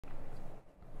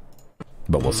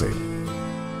but we'll see.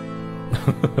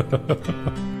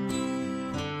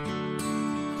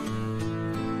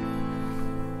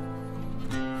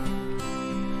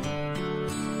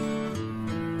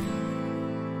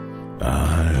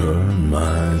 I hurt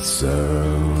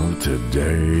myself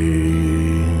today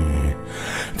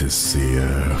to see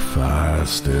if I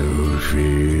still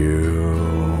feel.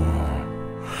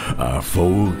 I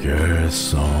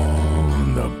focus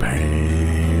on the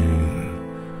pain,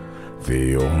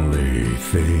 the only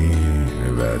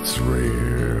thing that's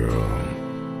real.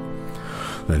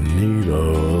 The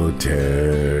needle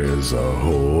tears a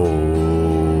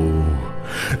hole,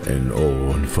 an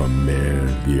old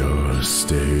familiar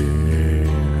sting,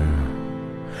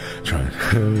 trying to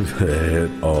put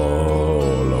it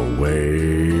all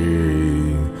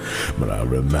away, but I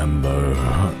remember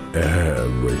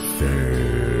everything.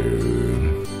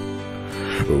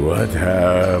 What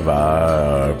have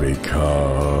I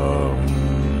become?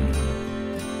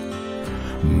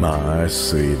 My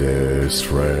sweetest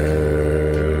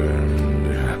friend.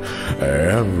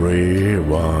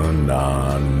 Everyone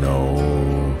I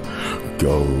know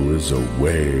goes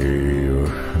away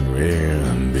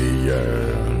in the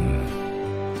end,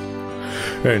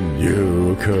 and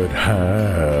you could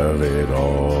have it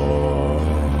all.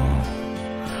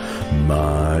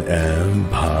 My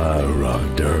empire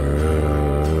of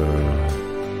dirt,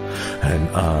 and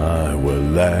I will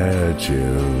let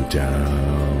you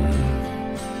down.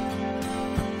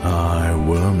 I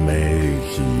will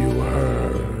make you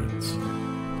hurt.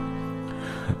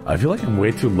 I feel like I'm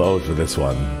way too low for this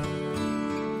one.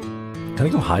 Can I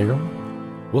go higher?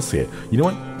 We'll see it. You know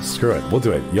what? Screw it. We'll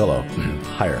do it. YOLO.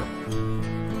 Higher.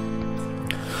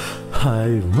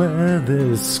 I wear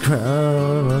this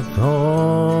crown of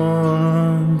thorns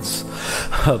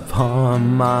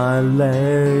upon my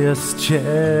latest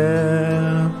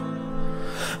chair,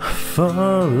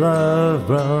 full of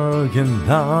broken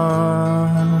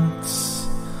thoughts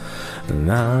and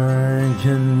I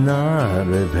cannot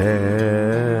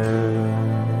repair.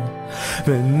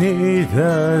 Beneath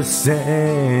the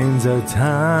stains of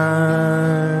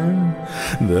time,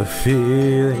 the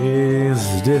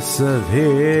feelings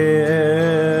disappear.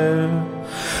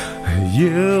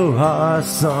 You are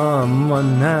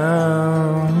someone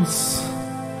else,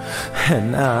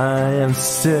 and I am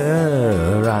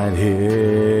still right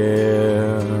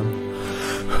here.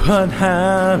 What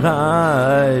have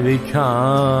I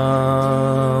become?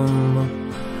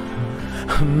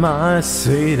 My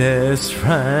sweetest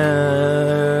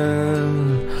friend.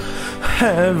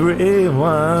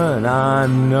 Everyone I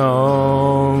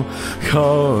know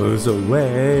goes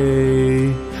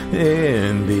away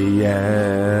in the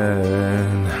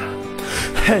end,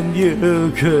 and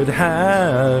you could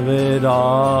have it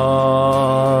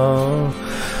all.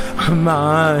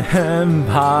 My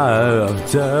empire of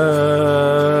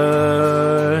dirt,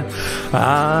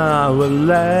 I will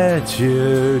let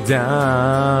you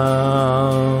down.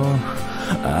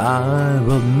 I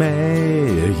will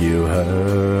make you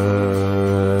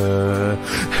hurt.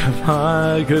 If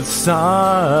I could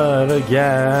start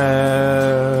again,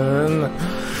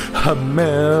 a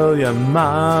million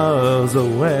miles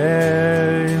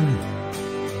away,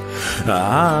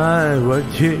 I would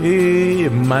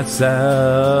keep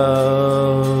myself